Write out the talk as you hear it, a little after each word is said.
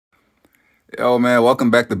Yo, man,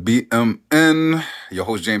 welcome back to BMN. Your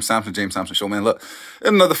host, James Thompson, James Thompson Show, man. Look,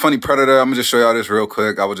 another funny predator. I'm going to just show y'all this real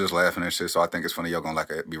quick. I was just laughing and shit, so I think it's funny. Y'all going to like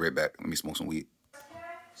it. Be right back. Let me smoke some weed.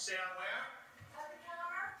 Sit on where? At the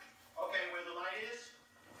counter. Okay, where the light is?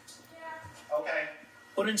 Yeah. Okay.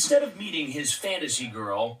 But instead of meeting his fantasy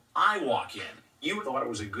girl, I walk in. You thought it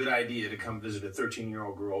was a good idea to come visit a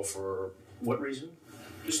 13-year-old girl for what reason?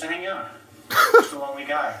 Just to hang out. Just a lonely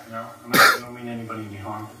guy, you know? I don't mean anybody any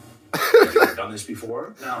harm. Have you ever done this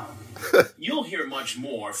before? No. You'll hear much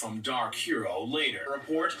more from Dark Hero later.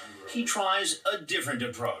 Report, he tries a different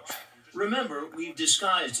approach. Remember, we've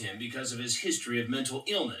disguised him because of his history of mental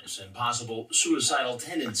illness and possible suicidal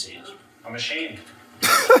tendencies. I'm ashamed.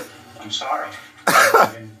 I'm sorry.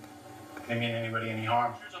 I didn't mean anybody any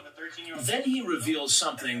harm. Then he reveals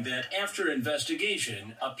something that, after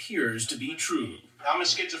investigation, appears to be true. I'm a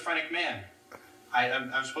schizophrenic man.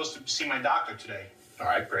 I'm supposed to see my doctor today. All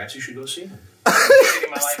right, perhaps you should go see him. I'm taking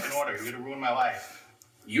my life in order. You're going to ruin my life.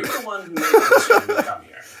 You're the one who made the decision to come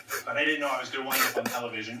here. But I didn't know I was going to wind up on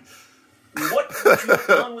television. What would you have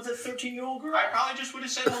done with a 13-year-old girl? I probably just would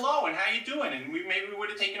have said hello and how you doing, and maybe we would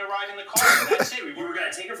have taken a ride in the car, and that's it. We were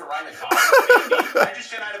going to take her for a ride in the car? Maybe. I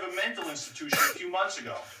just got out of a mental institution a few months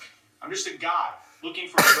ago. I'm just a guy looking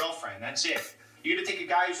for a girlfriend. That's it. You're going to take a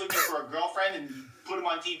guy who's looking for a girlfriend and put him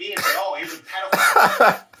on TV and say, oh, here's a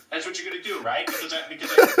pedophile. That's what you're going to do, right? Because I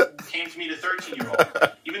came to meet a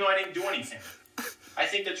 13-year-old, even though I didn't do anything. I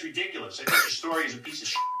think that's ridiculous. I think your story is a piece of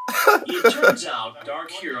shit. It turns out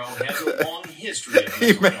Dark Hero has a long history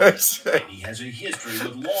of mental illness, and he has a history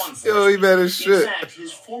with law enforcement. Yo, he mad as shit. In fact,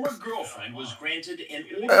 his former girlfriend was granted an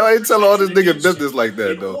order. I ain't tell all this nigga business like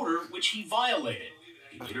that, though. An order which he violated.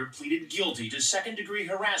 He later pleaded guilty to second-degree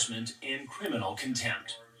harassment and criminal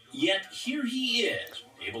contempt. Yet here he is,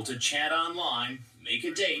 able to chat online, make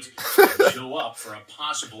a date, and show up for a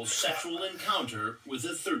possible sexual encounter with a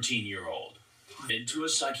 13-year-old. Head to a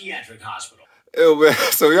psychiatric hospital. Yo, man,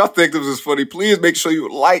 so y'all think this is funny, please make sure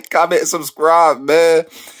you like, comment, and subscribe, man.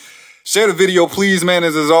 Share the video, please, man,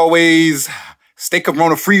 as always. Stay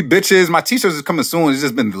corona-free, bitches. My t-shirts is coming soon. It's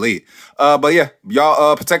just been delayed. But yeah,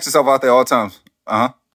 y'all protect yourself out there all times. Uh-huh.